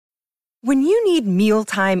When you need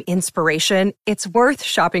mealtime inspiration, it's worth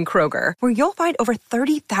shopping Kroger, where you'll find over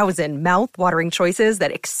 30,000 mouth-watering choices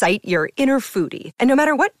that excite your inner foodie. And no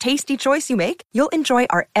matter what tasty choice you make, you'll enjoy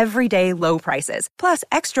our everyday low prices, plus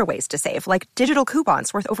extra ways to save, like digital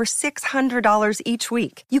coupons worth over $600 each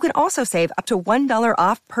week. You can also save up to $1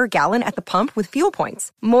 off per gallon at the pump with fuel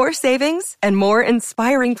points. More savings and more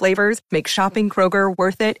inspiring flavors make shopping Kroger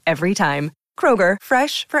worth it every time. Kroger,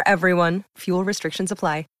 fresh for everyone. Fuel restrictions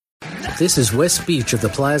apply. This is West Beach of the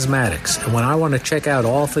Plasmatics, and when I want to check out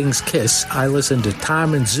all things Kiss, I listen to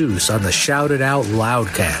Tom and Zeus on the Shout It Out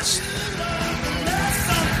Loudcast.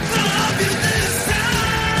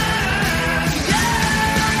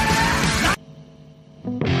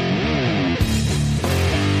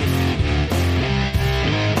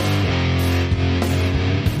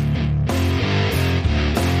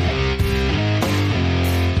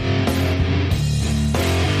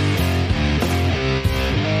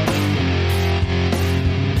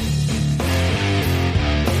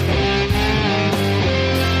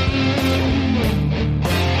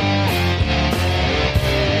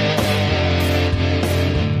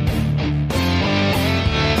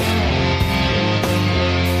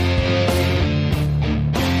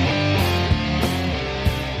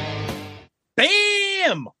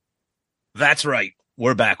 That's right.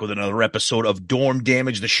 We're back with another episode of Dorm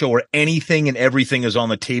Damage, the show where anything and everything is on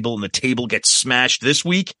the table and the table gets smashed. This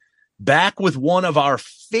week, back with one of our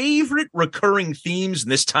favorite recurring themes,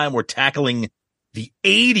 and this time we're tackling the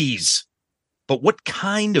 80s. But what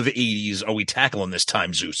kind of 80s are we tackling this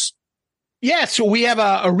time, Zeus? Yeah, so we have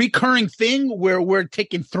a recurring thing where we're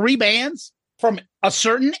taking three bands from a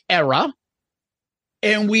certain era,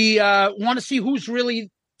 and we want to see who's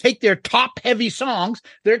really take their top heavy songs,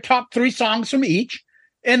 their top three songs from each,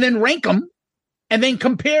 and then rank them, and then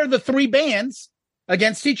compare the three bands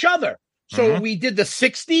against each other. So we did the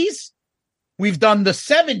 60s, we've done the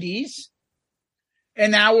 70s,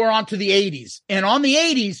 and now we're on to the 80s. And on the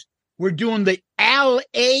 80s, we're doing the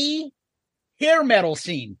LA hair metal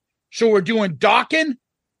scene. So we're doing Dokken,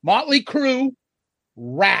 Motley Crue,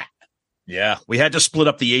 Rat. Yeah, we had to split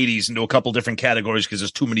up the 80s into a couple different categories because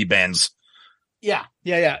there's too many bands. Yeah.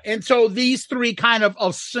 And so these three kind of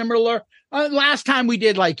are similar. Last time we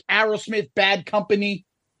did like Aerosmith, Bad Company,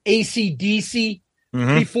 AC/DC.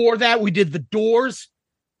 Before that, we did The Doors,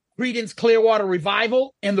 Creedence Clearwater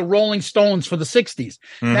Revival, and the Rolling Stones for the 60s.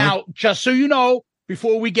 Now, just so you know,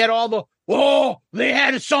 before we get all they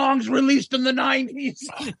had songs released in the 90s.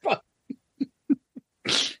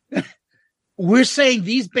 We're saying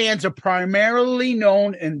these bands are primarily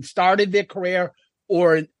known and started their career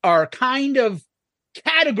or are kind of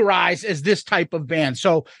categorized as this type of band.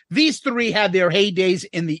 So these three had their heydays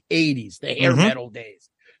in the 80s, the hair metal days.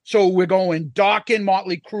 So we're going Dokken,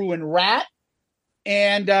 Motley Crue, and Rat.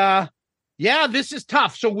 And this is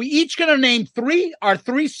tough. So we each going to name our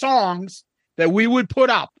three songs that we would put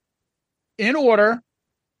up in order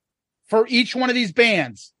for each one of these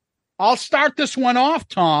bands. I'll start this one off,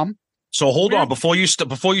 Tom. So hold on before you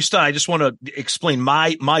start. I just want to explain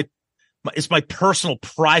my it's my personal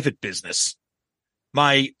private business.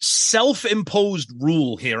 My self-imposed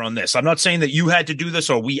rule here on this. I'm not saying that you had to do this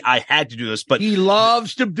or I had to do this, but he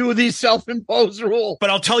loves to do these self-imposed rules. But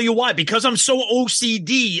I'll tell you why. Because I'm so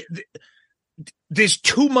OCD, there's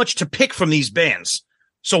too much to pick from these bands.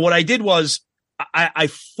 So what I did was I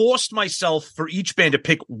forced myself for each band to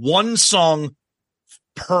pick one song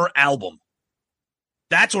per album.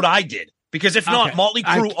 That's what I did. Because if not, Motley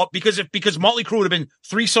Crue, because Motley Crue would have been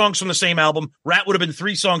three songs from the same album, Rat would have been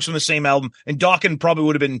three songs from the same album, and Dokken probably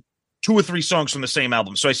would have been two or three songs from the same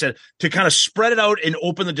album. So I said, to kind of spread it out and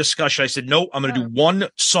open the discussion, I said, no, I'm going to do one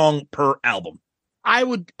song per album.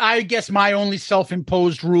 I guess my only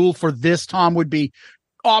self-imposed rule for this, Tom, would be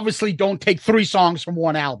obviously don't take three songs from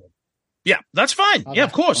one album. Yeah, that's fine. Okay. Yeah,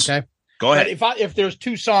 of course. Okay. Go ahead. But if there's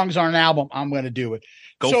two songs on an album, I'm going to do it.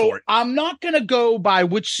 Go for it. I'm not going to go by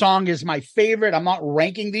which song is my favorite. I'm not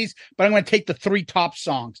ranking these, but I'm going to take the three top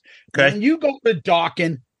songs. Okay. When you go to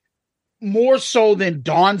Dokken, more so than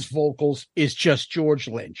Don's vocals is just George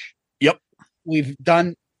Lynch. Yep. We've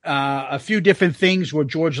done a few different things where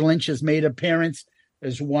George Lynch has made appearance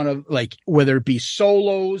as one of, like, whether it be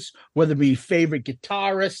solos, whether it be favorite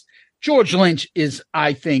guitarist. George Lynch is,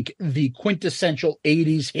 I think, the quintessential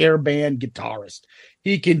 80s hair band guitarist.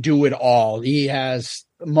 He can do it all. He has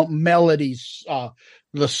melodies,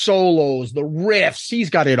 the solos, the riffs. He's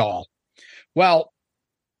got it all. Well,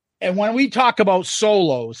 and when we talk about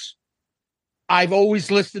solos, I've always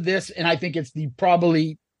listed this, and I think it's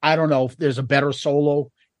probably, I don't know if there's a better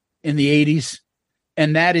solo in the 80s,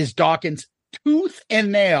 and that is Dokken's Tooth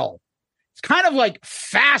and Nail. It's kind of like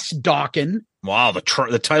fast Dokken. Wow, the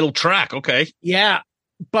title track. Okay. Yeah,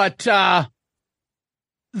 but the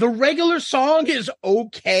regular song is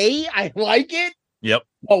okay. I like it. Yep.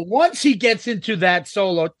 But once he gets into that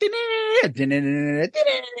solo,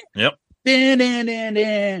 yep.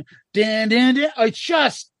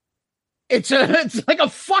 It's like a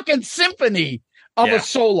fucking symphony of a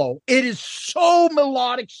solo. It is so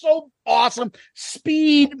melodic, so awesome.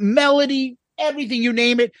 Speed, melody, everything, you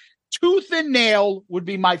name it. Tooth and nail would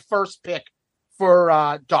be my first pick for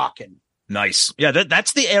Dokken. Nice. Yeah,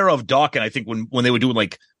 that's the era of Dokken, I think, when they were doing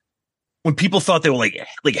like, when people thought they were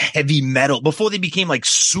like heavy metal, before they became like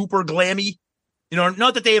super glammy. You know,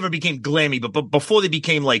 not that they ever became glammy, but before they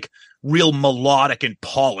became like real melodic and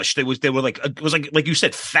polished, they were like, it was like you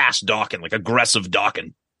said, fast Dokken, like aggressive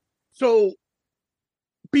Dokken. So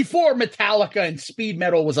before Metallica and speed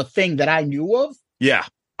metal was a thing that I knew of, yeah,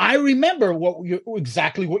 I remember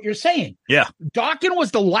exactly what you're saying. Yeah, Dokken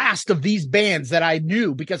was the last of these bands that I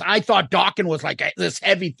knew because I thought Dokken was like this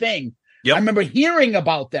heavy thing. Yep. I remember hearing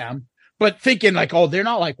about them, but thinking like, oh, they're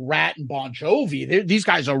not like Rat and Bon Jovi. These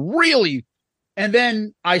guys are really. And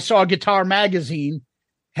then I saw Guitar Magazine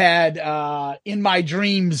had In My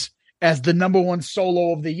Dreams as the #1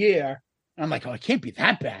 solo of the year. And I'm like, oh, it can't be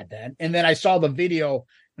that bad then. And then I saw the video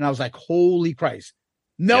and I was like, holy Christ.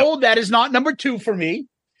 No, that is not #2 for me.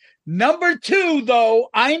 #2, though,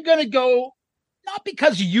 I'm going to go, not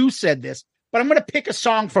because you said this, but I'm going to pick a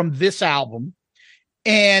song from this album.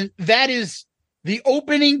 And that is the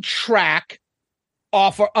opening track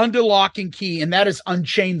off of Under Lock and Key. And that is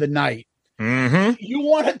Unchain the Night. Mm-hmm. You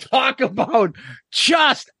want to talk about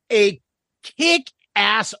just a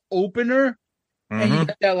kick-ass opener, and you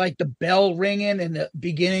got that like the bell ringing in the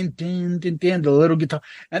beginning, din, din, din, the little guitar,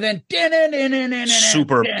 and then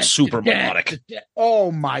super melodic.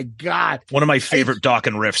 Oh my God! One of my favorite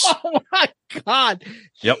Dokken riffs. Oh my God!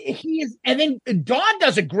 Yep. He is, and then Don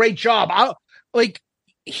does a great job.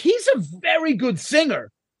 He's a very good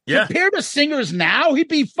singer. Yeah. Compared to singers now, he'd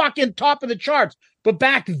be fucking top of the charts. But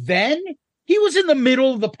back then, he was in the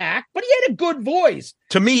middle of the pack, but he had a good voice.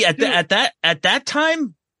 To me, at that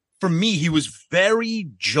time, for me, he was very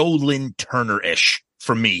Joe Lynn Turner-ish.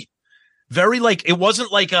 For me, very like, it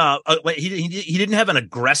wasn't like he didn't have an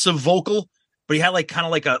aggressive vocal, but he had like kind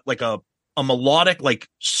of like a melodic, like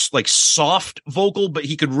soft vocal, but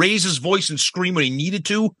he could raise his voice and scream when he needed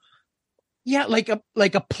to. Yeah, like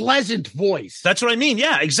a pleasant voice. That's what I mean.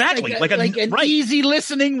 Yeah, exactly. Like an easy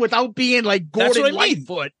listening without being like Gordon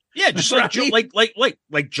Lightfoot. Yeah, just like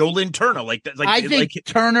Joe Lynn Turner. I think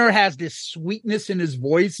Turner has this sweetness in his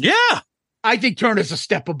voice. Yeah, I think Turner's a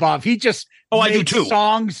step above. He just I do too.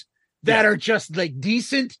 Songs that are just like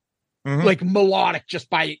decent, like melodic, just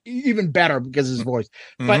by even better because of his voice.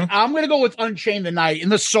 But I'm gonna go with Unchain the Night,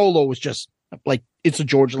 and the solo was just like it's a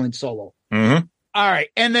George Lynn solo. Mm-hmm. All right,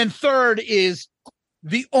 and then third is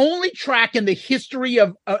the only track in the history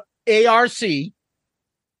of ARC to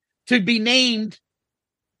be named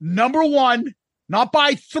 #1, not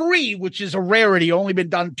by 3, which is a rarity, only been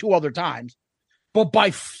done 2 other times, but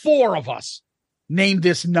by 4 of us named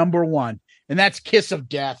this #1, and that's Kiss of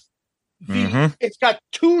Death. It's got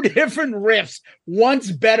 2 different riffs,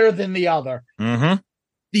 one's better than the other.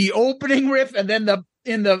 The opening riff, and then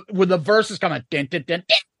with the verses coming, dun, dun, dun,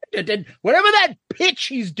 dun, dun, whatever that pitch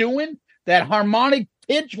he's doing, that harmonic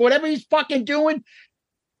pitch, whatever he's fucking doing,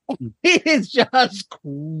 it is just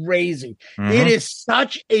crazy. It is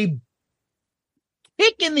such a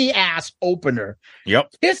kick in the ass opener.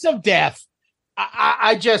 Yep. Kiss of Death.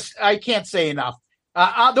 I can't say enough.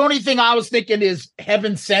 The only thing I was thinking is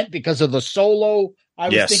Heaven Sent because of the solo. I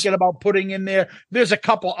was thinking about putting in there. There's a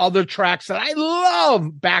couple other tracks that I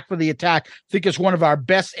love. Back for the Attack. I think it's one of our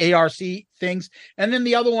best ARC things. And then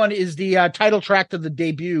the other one is the title track to the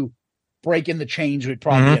debut, Breaking the Chains, would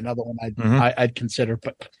probably be another one I'd consider.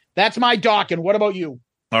 But that's my Dokken. What about you?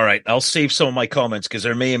 All right, I'll save some of my comments because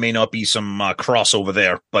there may or may not be some crossover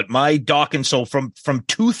there. But my Dokken, so from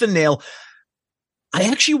Tooth and Nail, I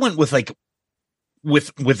actually went with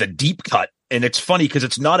with a deep cut, and it's funny because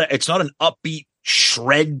it's not an upbeat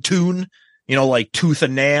shred tune, you know, like Tooth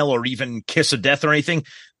and Nail or even Kiss of Death or anything,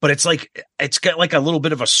 but it's got like a little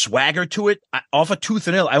bit of a swagger to it. Off of Tooth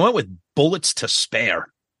and Nail, I went with Bullets to Spare.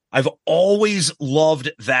 I've always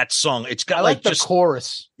loved that song. It's got like the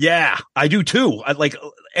chorus. Yeah, I do too. I like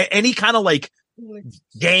any kind of like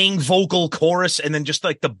gang vocal chorus, and then just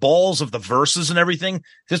like the balls of the verses and everything.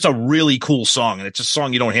 It's a really cool song, and it's a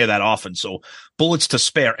song you don't hear that often. So Bullets to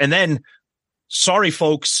Spare. And then, sorry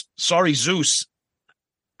folks, sorry Zeus,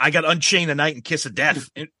 I got Unchain the Night and Kiss of Death,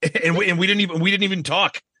 and we didn't even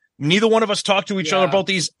talk. Neither one of us talked to each other about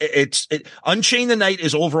these. Unchain the Night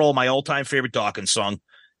is overall my all-time favorite Dawkins song.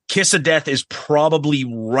 Kiss of Death is probably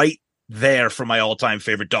right there for my all-time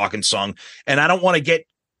favorite Dawkins song. And I don't want to get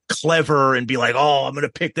clever and be like, oh, I'm going to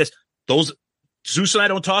pick this. Zeus and I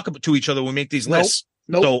don't talk to each other when we make these lists.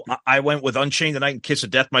 Nope. So I went with Unchain the Night and Kiss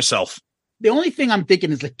of Death myself. The only thing I'm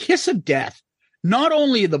thinking is the Kiss of Death. Not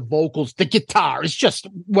only the vocals, the guitar is just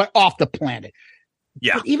off the planet.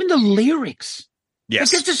 Yeah. But even the lyrics.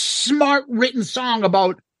 Yes. It's just a smart written song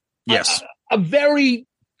about a very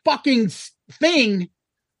fucking thing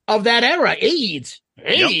of that era. AIDS.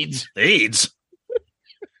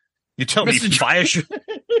 You tell me fire shoot.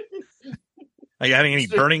 Are you having any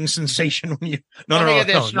burning sensation when you? No.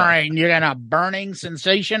 You got a burning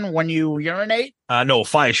sensation when you urinate? No,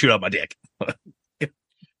 fire shoot up my dick.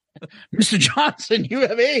 Mr. Johnson, you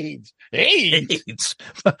have AIDS. AIDS.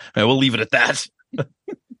 We'll leave it at that.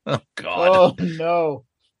 Oh, God. Oh, no.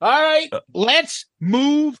 All right. Let's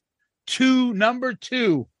move to number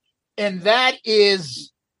 2. And that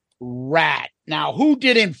is Rat. Now, who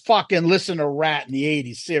didn't fucking listen to Rat in the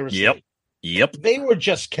 80s? Seriously. Yep. They were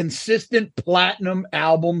just consistent platinum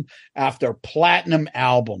album after platinum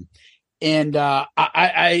album. And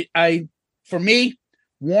I for me,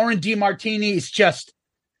 Warren DeMartini is just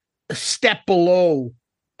a step below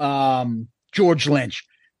George Lynch.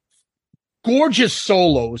 Gorgeous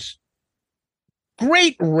solos,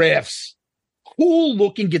 great riffs, cool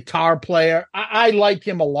looking guitar player. I like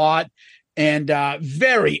him a lot, and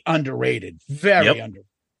very underrated. Very underrated.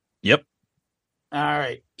 Yep. All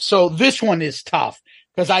right. So this one is tough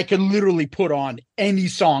because I could literally put on any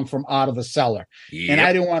song from Out of the Cellar, and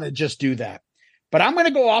I didn't want to just do that. But I'm going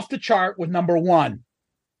to go off the chart with number 1.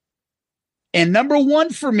 And number 1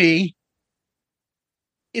 for me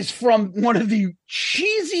is from one of the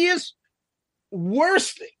cheesiest,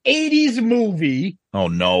 worst 80s movie. Oh,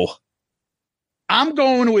 no. I'm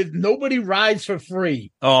going with Nobody Rides for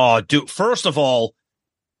Free. Oh, dude. First of all,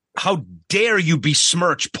 how dare you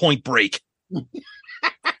besmirch Point Break?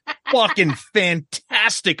 Fucking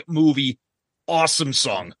fantastic movie. Awesome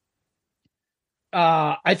song.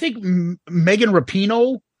 I think Megan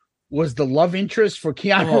Rapinoe was the love interest for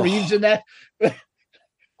Keanu Reeves in that.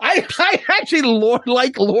 I actually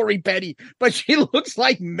like Lori Petty, but she looks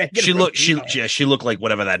like Megan. She looked like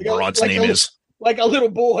whatever that broad's name is. Like a little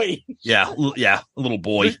boy. Yeah, a little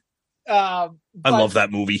boy. I love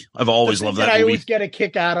that movie. I've always loved that movie. I always get a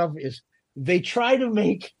kick out of is they try to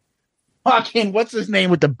make fucking what's his name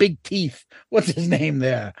with the big teeth? What's his name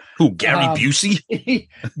there? Who? Gary Busey?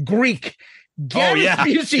 Greek. Gary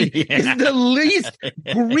Busey is the least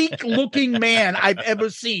Greek-looking man I've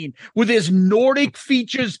ever seen, with his Nordic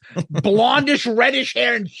features, blondish, reddish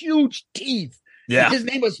hair, and huge teeth. Yeah, his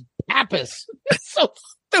name was Pappas. It's so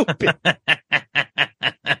stupid.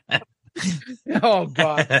 Oh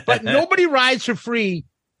God! But Nobody Rides for Free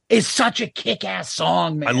is such a kick-ass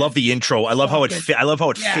song, man. I love the intro. I love how it. I love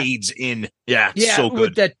how it fades in. Yeah, it's so good.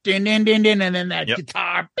 With that din din din din, and then that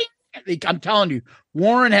guitar. Bing. I'm telling you,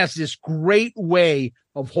 Warren has this great way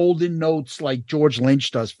of holding notes like George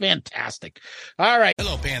Lynch does. Fantastic. All right.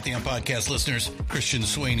 Hello, Pantheon Podcast listeners. Christian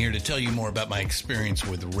Swain here to tell you more about my experience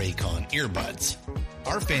with Raycon earbuds.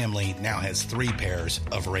 Our family now has 3 pairs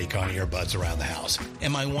of Raycon earbuds around the house,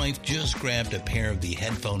 and my wife just grabbed a pair of the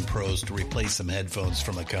Headphone Pros to replace some headphones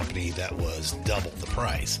from a company that was double the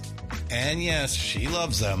price. And yes, she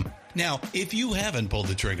loves them. Now, if you haven't pulled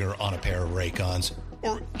the trigger on a pair of Raycons,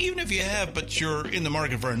 or even if you have, but you're in the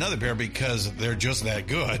market for another pair because they're just that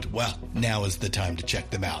good, well, now is the time to check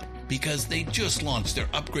them out, because they just launched their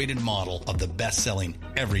upgraded model of the best-selling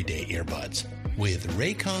everyday earbuds. With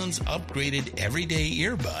Raycon's upgraded everyday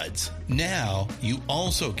earbuds, now you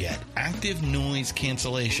also get active noise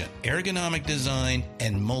cancellation, ergonomic design,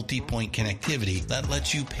 and multi-point connectivity that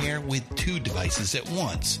lets you pair with 2 devices at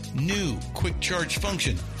once. New quick charge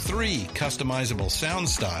function, 3 customizable sound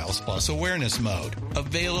styles, plus awareness mode.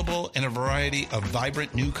 Available in a variety of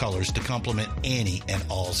vibrant new colors to complement any and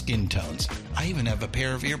all skin tones. I even have a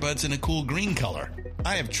pair of earbuds in a cool green color.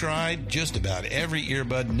 I have tried just about every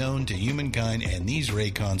earbud known to humankind, and these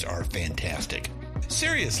Raycons are fantastic.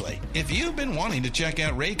 Seriously, if you've been wanting to check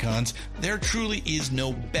out Raycons, there truly is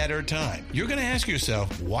no better time. You're going to ask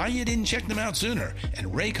yourself why you didn't check them out sooner, and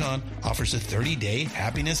Raycon offers a 30-day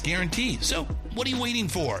happiness guarantee. So what are you waiting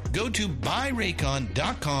for? Go to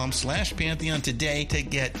buyraycon.com/Pantheon today to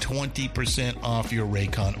get 20% off your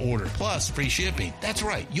Raycon order, plus free shipping. That's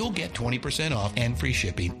right, you'll get 20% off and free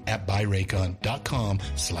shipping at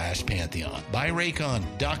buyraycon.com/Pantheon.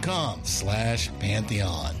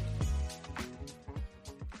 buyraycon.com/Pantheon.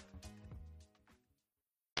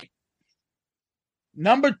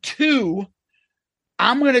 Number 2,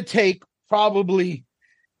 I'm going to take probably,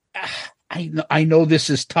 I know this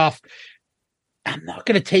is tough. I'm not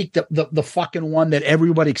going to take the fucking one that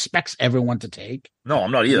everybody expects everyone to take. No,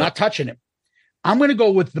 I'm not either. I'm not touching it. I'm going to go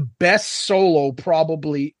with the best solo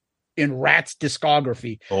probably in Rat's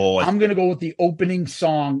discography. I'm going to go with the opening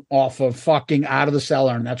song off of fucking Out of the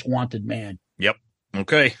Cellar, and that's Wanted Man. Yep.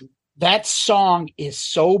 Okay. That song is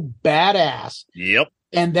so badass. Yep.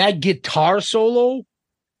 And that guitar solo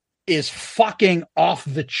is fucking off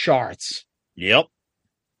the charts. Yep.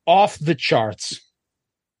 Off the charts.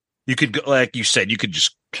 You could go, like you said, you could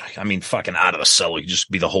just, fucking Out of the Cellar. You could just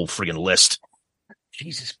be the whole friggin' list.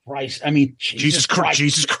 Jesus Christ. I mean, Jesus Christ,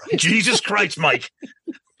 Mike.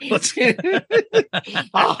 Let's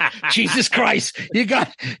Jesus Christ. You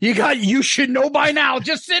got, you should know by now,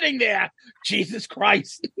 just sitting there. Jesus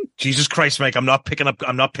Christ. Jesus Christ, Mike. I'm not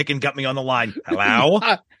picking Got Me on the Line. Hello?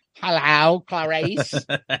 Hello, Clarice.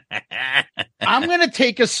 I'm going to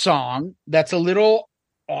take a song that's a little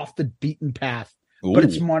off the beaten path. Ooh. But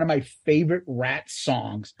it's one of my favorite Rat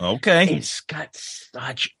songs. Okay. It's got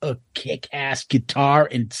such a kick-ass guitar,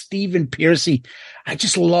 and Stephen Pearcy, I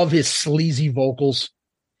just love his sleazy vocals.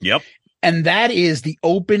 Yep. And that is the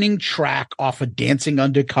opening track off of Dancing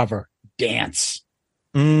Undercover, Dance.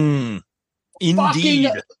 Indeed.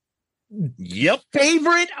 Fucking yep.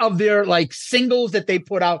 Favorite of their singles that they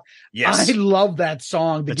put out. Yes. I love that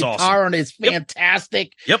song. The guitar on it is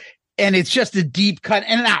fantastic. Yep. And it's just a deep cut.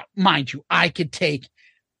 And now, mind you, I could take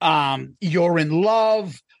You're in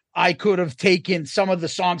Love. I could have taken some of the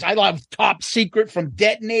songs. I love Top Secret from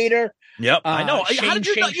Detonator. Yep, I know. How did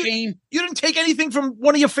you didn't take anything from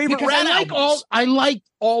one of your favorite Rat albums? I like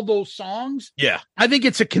all those songs. Yeah. I think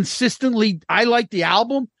it's I like the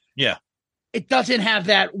album. Yeah. It doesn't have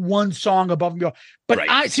that one song above and beyond. But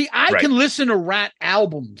I can listen to Rat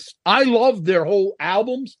albums. I love their whole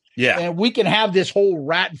albums. Yeah. And we can have this whole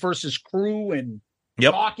Rat versus Crew and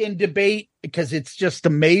talk and debate because it's just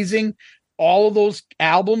amazing. All of those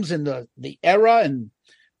albums and the era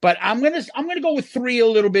but I'm gonna go with 3 a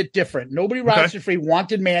little bit different. Nobody Rides for Free,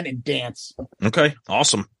 Wanted Man, and Dance. Okay,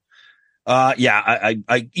 awesome.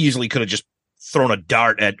 I easily could have just thrown a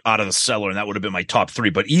dart at Out of the Cellar, and that would have been my top 3.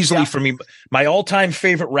 But easily for me, my all-time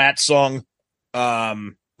favorite Rat song.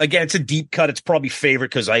 Again, it's a deep cut. It's probably favorite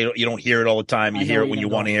because you don't hear it all the time. You hear it when you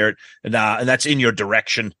want to hear it, and that's In Your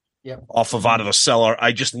Direction. Yep. Off of Out of the Cellar.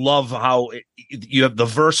 I just love how you have the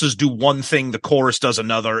verses do one thing, the chorus does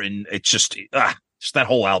another, and it's just that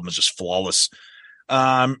whole album is just flawless.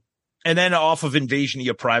 And then off of Invasion of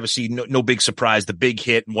Your Privacy, no big surprise. The big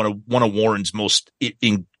hit and one of Warren's most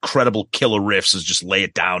incredible killer riffs is just Lay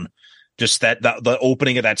It Down. Just the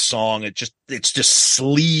opening of that song, it's just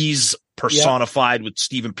sleaze personified with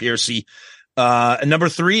Stephen Pearcy. And number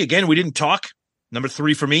 3, again, we didn't talk. Number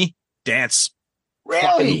 3 for me, Dance.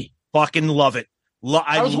 Really? Fucking love it.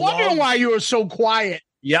 I was wondering why you were so quiet.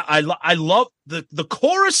 Yeah, I love the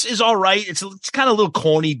chorus is all right. It's kind of a little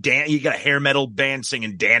corny. You got a hair metal band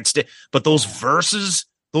singing Danced It, but those verses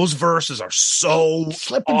are so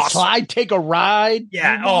slip and slide, take a ride.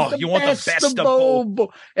 Yeah. You want the best of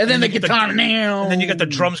both. And then the guitar now. And then you got the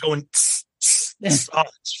drums going. It's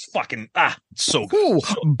fucking it's so good. Ooh,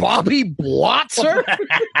 Bobby Blotzer.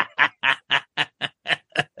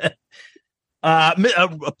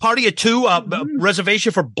 A Party of 2,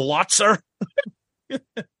 Reservation for Blotzer.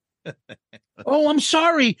 Oh, I'm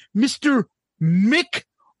sorry, Mr. Mick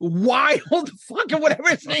Wild, fucking whatever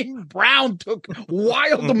his name, Brown took.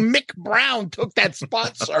 Wild Mick Brown took that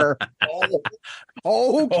spot, sir.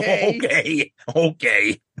 Oh, okay.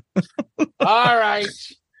 Okay. All right.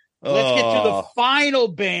 Let's get to the final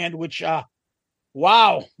band, which,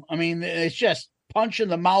 wow. I mean, it's just punch in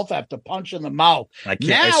the mouth after punch in the mouth. I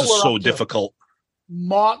can't. This is so difficult.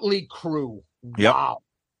 Motley Crue. Yep. Wow.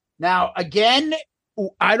 Now, again,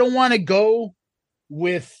 I don't want to go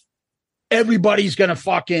with everybody's going to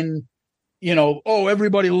fucking,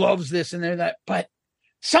 everybody loves this and that. But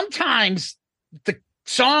sometimes the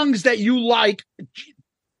songs that you like,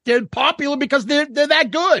 they're popular because they're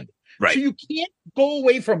that good. Right. So you can't go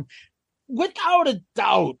away from, without a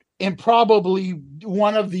doubt, and probably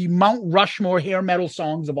one of the Mount Rushmore hair metal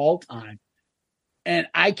songs of all time. And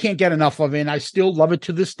I can't get enough of it. And I still love it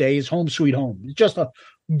to this day. Is Home Sweet Home. It's just a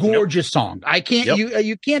gorgeous song. I can't,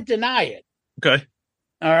 you can't deny it. Okay.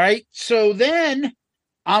 All right. So then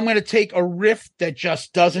I'm going to take a riff that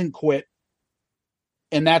just doesn't quit.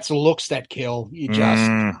 And that's Looks That Kill. You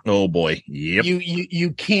just, oh boy. Yep.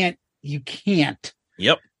 You can't,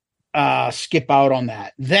 yep. Skip out on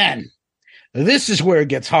that. Then this is where it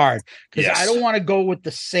gets hard because I don't want to go with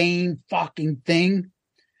the same fucking thing.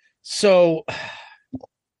 So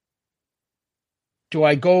Do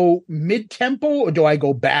I go mid-tempo or do I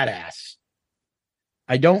go badass?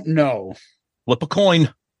 I don't know. Flip a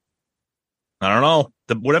coin. I don't know.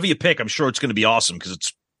 Whatever you pick, I'm sure it's going to be awesome because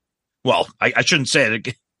it's, well, I shouldn't say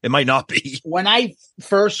it. It might not be. When I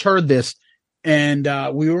first heard this and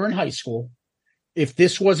we were in high school, if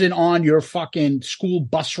this wasn't on your fucking school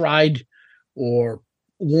bus ride or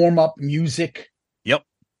warm-up music, yep,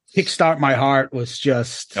 Kickstart My Heart was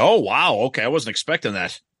just... Oh, wow. Okay, I wasn't expecting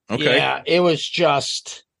that. Okay. Yeah, it was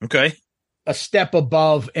just... Okay. A step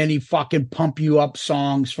above any fucking pump you up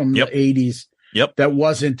songs from the 80s. Yep. That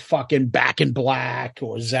wasn't fucking Back in Black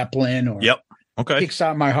or Zeppelin or Okay.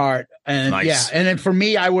 Kickstart My Heart. And nice. yeah, and then for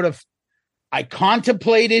me, I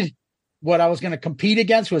contemplated what I was going to compete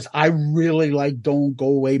against was I really like Don't Go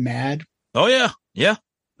Away Mad. Oh yeah. Yeah.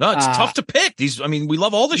 No, it's tough to pick. We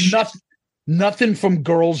love all the shit. Nothing from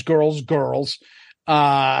Girls.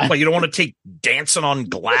 But you don't want to take Dancing on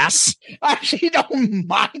Glass? I actually don't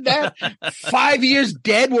mind that. 5 Years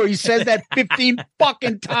Dead, where he says that 15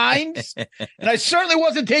 fucking times. And I certainly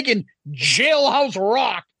wasn't taking Jailhouse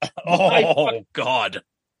Rock. Oh, God.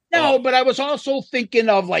 No, but I was also thinking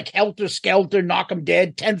of like Helter Skelter, Knock 'em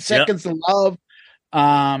Dead, 10 Seconds to Love.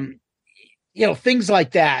 Things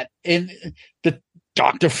like that. And the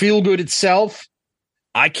Dr. Feelgood itself.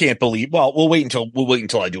 I can't believe. Well, we'll wait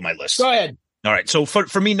until I do my list. Go ahead. All right. So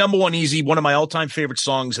for me, number one, easy, one of my all-time favorite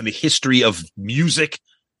songs in the history of music.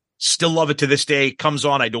 Still love it to this day. Comes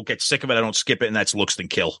on, I don't get sick of it. I don't skip it, and that's Looks Then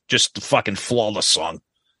Kill. Just a fucking flawless song.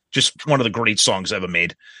 Just one of the great songs ever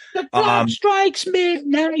made. The clock strikes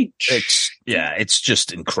midnight. It's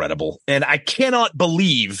just incredible. And I cannot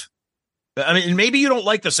believe, maybe you don't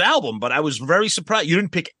like this album, but I was very surprised. You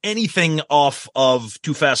didn't pick anything off of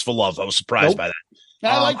Too Fast for Love. I was surprised by that.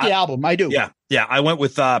 I like the album. I do. Yeah. I went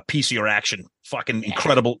with Piece of Your Action. Fucking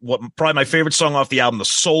incredible. Probably my favorite song off the album, the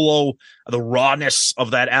solo, the rawness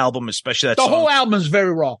of that album, especially that the song. whole album is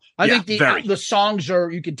very raw. I think the songs are,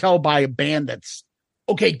 you can tell by a band that's,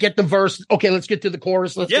 okay, get the verse. Okay, let's get to the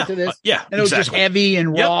chorus. Let's get to this. And it was just heavy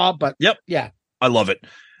and raw, but I love it.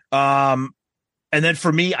 And then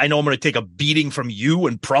for me, I know I'm going to take a beating from you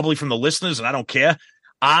and probably from the listeners, and I don't care.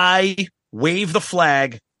 I wave the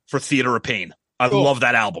flag for Theater of Pain. I love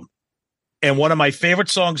that album. And one of my favorite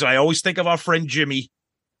songs, I always think of our friend Jimmy.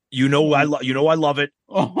 I love it.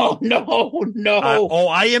 Oh, no.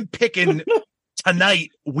 I am picking tonight.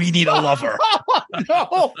 We Need a Lover.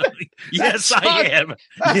 No. Yes, I am.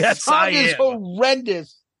 Yes, I am. Is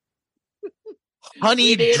horrendous.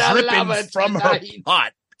 Honey dripping from her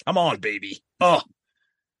pot. Come on, baby. Oh,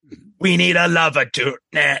 we need a lover to.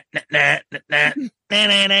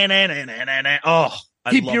 Oh,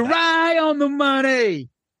 keep your eye on the money.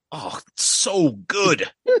 Oh, so good.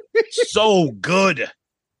 So good.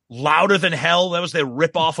 Louder Than Hell. That was their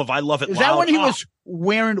ripoff of I Love It Loud. Is that when he was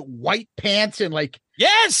wearing white pants and like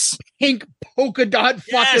pink polka dot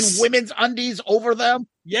fucking women's undies over them?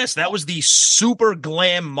 Yes, that was the super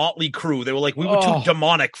glam Motley Crue. They were like, we were too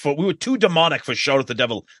demonic for Shout at the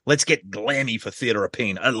Devil. Let's get glammy for Theater of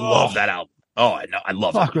Pain. I love that album. Oh, I know. I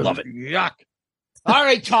love it. Love it. Yuck. All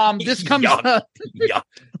right, Tom. This comes yuck.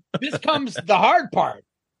 This comes the hard part.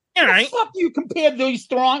 All right. How the fuck do you compare these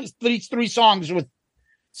three songs with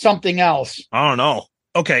something else? I don't know.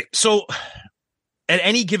 Okay, so at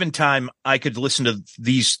any given time, I could listen to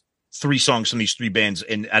these three songs from these three bands,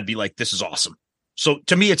 and I'd be like, this is awesome. So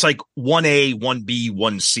to me, it's like 1A, 1B,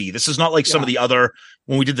 1C. This is not like some of the other,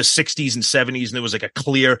 when we did the 60s and 70s, and there was like a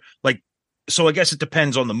clear, like, so I guess it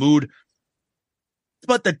depends on the mood.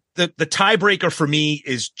 But the tiebreaker for me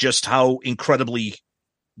is just how incredibly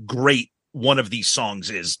great one of these songs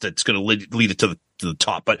is that's going to lead it to the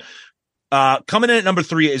top. But coming in at number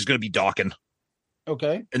 3 is going to be Dawkins.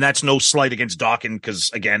 Okay. And that's no slight against Dawkins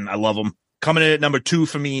because, again, I love him. Coming in at number 2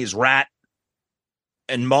 for me is Rat.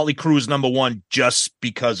 And Motley Crue is number 1 just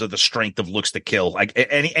because of the strength of Looks to Kill. Like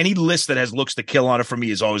any list that has Looks to Kill on it for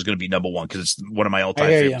me is always going to be number 1 because it's one of my all-time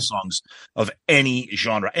favorite songs of any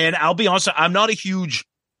genre. And I'll be honest, I'm not a huge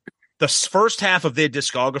 – the first half of their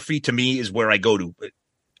discography to me is where I go to.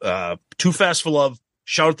 Too Fast for Love,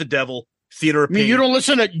 Shout at the Devil, Theater of Pain. You don't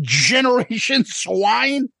listen to Generation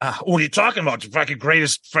Swine? What are you talking about? The fucking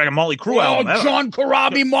greatest fucking Motley Crue album. John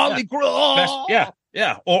Corabi, Motley Crue. Oh.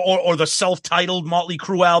 Yeah. Or the self-titled Motley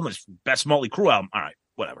Crue album. It's best Motley Crue album. All right,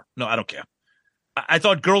 whatever. No, I don't care. I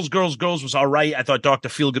thought Girls was all right. I thought Dr.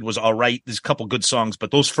 Feelgood was all right. There's a couple good songs,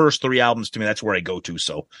 but those first 3 albums to me, that's where I go to.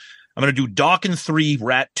 So I'm going to do Dawkins 3,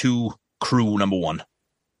 Rat 2, Crue number 1.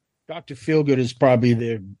 Dr. Feelgood is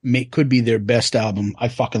probably could be their best album. I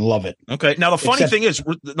fucking love it. Okay. Now the funny thing is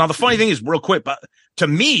real quick, but to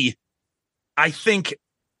me, I think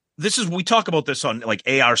we talk about this on like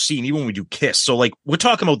ARC and even when we do Kiss. So like we're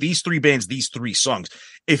talking about these three bands, these three songs.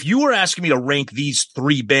 If you were asking me to rank these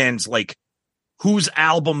three bands, like whose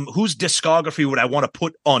discography would I want to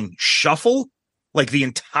put on shuffle, like the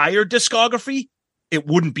entire discography, I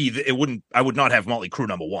would not have Motley Crue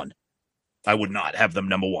number one. I would not have them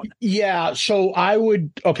number one. Yeah. So I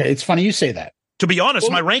would. Okay. It's funny you say that. To be honest,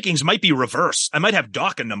 my rankings might be reverse. I might have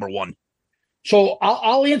Dokken number one. So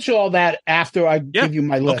I'll answer all that after I give you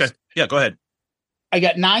my list. Okay. Yeah, go ahead. I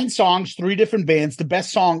got 9 songs, 3 different bands. The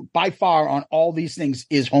best song by far on all these things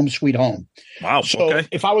is Home Sweet Home. Wow. So okay.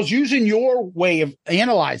 if I was using your way of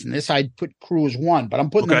analyzing this, I'd put Crue as 1, but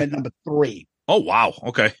I'm putting them at number 3. Oh, wow.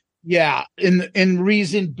 Okay. Yeah. And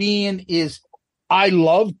reason being is I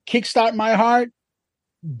love Kickstart My Heart,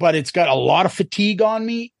 but it's got a lot of fatigue on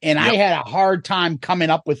me. And I had a hard time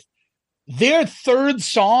coming up with their third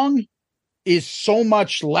song is so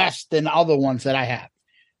much less than other ones that I have.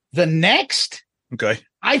 The next,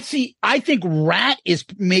 I think Rat is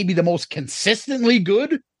maybe the most consistently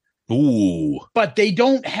good. Ooh. But they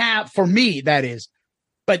don't have, for me, that is,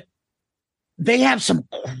 but they have some,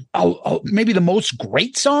 maybe the most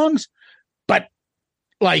great songs, but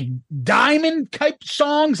like Diamond type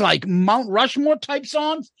songs, like Mount Rushmore type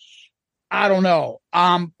songs. I don't know.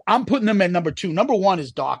 I'm putting them at number 2. Number 1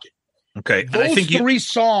 is Dokken. Okay. Those I think 3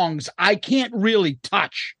 songs I can't really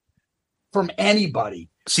touch from anybody.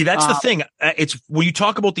 See, that's the thing. It's when you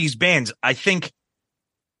talk about these bands, I think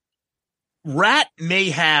Rat may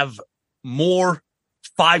have more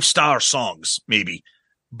 5-star songs, maybe,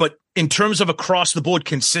 but in terms of across the board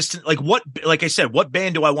consistent, like I said, what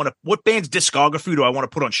band's discography do I want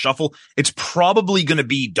to put on shuffle? It's probably going to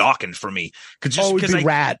be Dokken for me.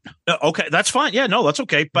 Rat. Okay. That's fine. Yeah, no, that's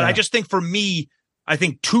okay. But I just think for me, I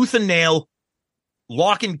think Tooth and Nail,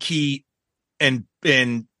 Lock and Key, and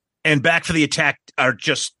Back for the Attack are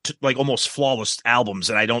just like almost flawless albums,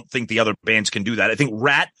 and I don't think the other bands can do that. I think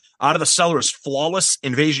Rat, Out of the Cellar is flawless.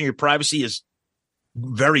 Invasion of Your Privacy is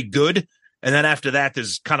very good, and then after that,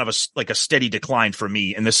 there's kind of a steady decline for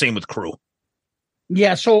me, and the same with Crue.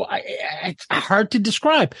 Yeah, so it's hard to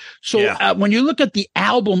describe. So when you look at the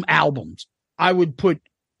albums, I would put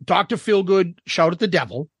Dr. Feelgood, Shout at the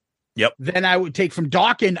Devil. Yep. Then I would take from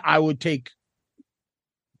Dokken, I would take,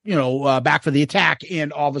 Back for the Attack,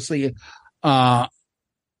 and obviously Under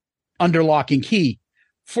Lock and Key.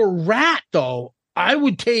 For Rat, though, I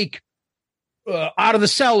would take Out of the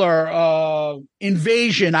Cellar,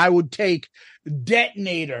 Invasion. I would take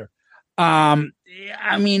Detonator. I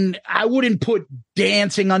wouldn't put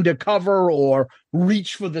Dancing Undercover or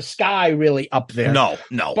Reach for the Sky really up there. No.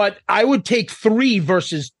 But I would take 3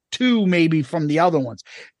 versus 2 maybe from the other ones.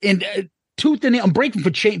 And Tooth and Nail, I'm breaking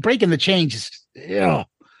the changes. Yeah.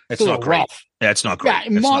 It's not great. Rough. Yeah, it's not great.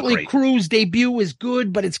 Yeah, Motley Crue's debut is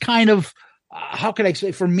good, but it's kind of, how can I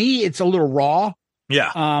say? For me, it's a little raw.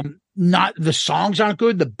 Yeah. Not the songs aren't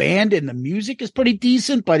good. The band and the music is pretty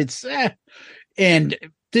decent, but it's, and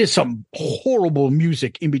there's some horrible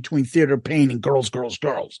music in between Theater of Pain and Girls, Girls,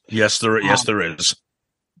 Girls. Yes, there is.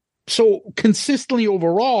 So consistently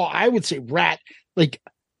overall, I would say Rat,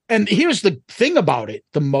 and here's the thing about it.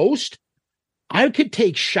 The most, I could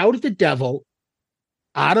take Shout at the Devil,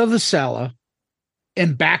 Out of the Cellar,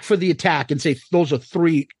 and Back for the Attack and say those are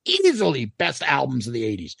 3 easily best albums of the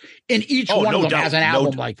 80s. And each one of them has an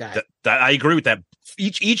album like that. I agree with that.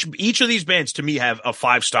 Each of these bands to me have a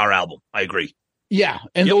 5-star album. I agree. Yeah.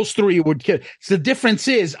 And those 3 would kill. So the difference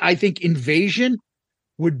is I think Invasion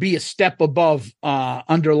would be a step above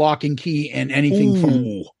Under Lock and Key and anything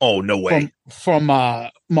from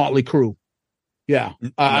Motley Crue. Yeah.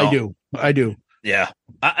 I do. Yeah.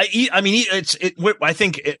 I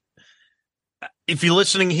think if you're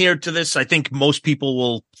listening here to this, I think most people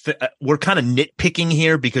will, we're kind of nitpicking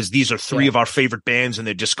here because these are 3 of our favorite bands and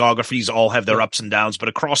their discographies all have their ups and downs, but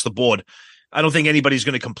across the board, I don't think anybody's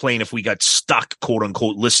going to complain if we got stuck, quote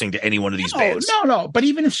unquote, listening to any one of these bands. No. But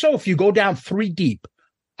even if you go down 3 deep,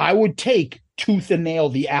 I would take Tooth and Nail,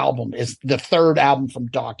 the album, is the 3rd album from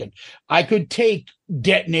Dokken. I could take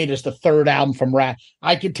Detonator as the 3rd album from Rat.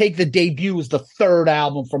 I could take The Debut as the 3rd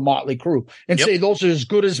album from Motley Crue and say those are as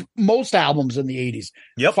good as most albums in the 80s.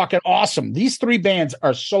 Yep. Fucking awesome. These 3 bands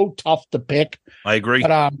are so tough to pick. I agree.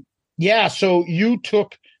 But so you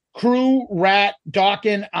took Crue, Rat,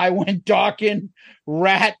 Dokken. I went Dokken,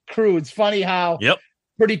 Rat, Crue. It's funny how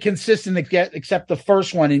pretty consistent except the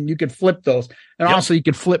first one, and you could flip those. And also you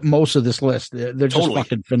could flip most of this list. They're just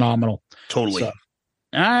fucking phenomenal. Totally. So,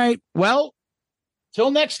 all right. Well,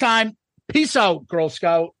 till next time. Peace out, Girl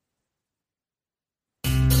Scout.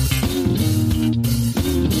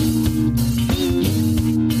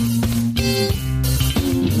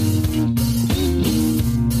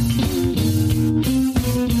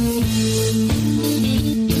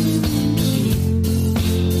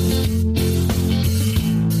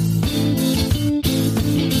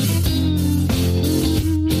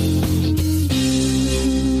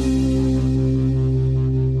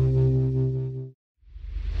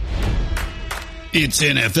 It's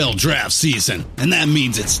NFL draft season, and that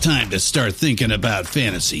means it's time to start thinking about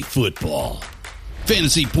fantasy football.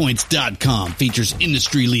 FantasyPoints.com features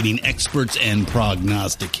industry-leading experts and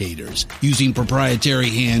prognosticators using proprietary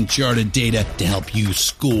hand-charted data to help you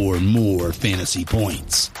score more fantasy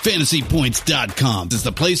points. FantasyPoints.com is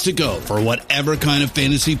the place to go for whatever kind of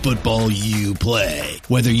fantasy football you play.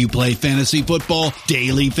 Whether you play fantasy football,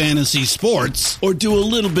 daily fantasy sports, or do a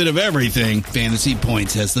little bit of everything, Fantasy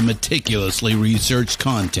Points has the meticulously researched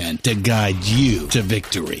content to guide you to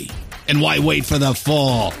victory. And why wait for the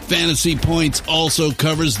fall? Fantasy Points also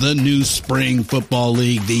covers the new spring football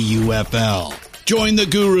league, the UFL. Join the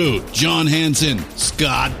guru, John Hansen,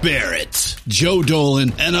 Scott Barrett, Joe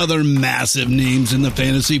Dolan, and other massive names in the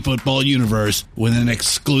fantasy football universe with an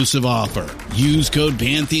exclusive offer. Use code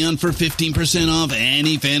Pantheon for 15% off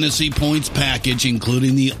any Fantasy Points package,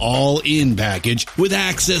 including the all-in package, with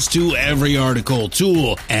access to every article,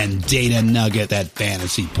 tool, and data nugget that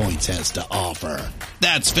Fantasy Points has to offer.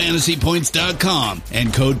 That's FantasyPoints.com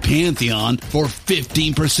and code Pantheon for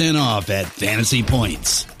 15% off at Fantasy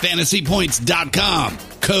Points. FantasyPoints.com,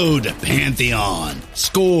 code Pantheon.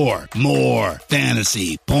 Score more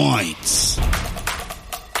fantasy points.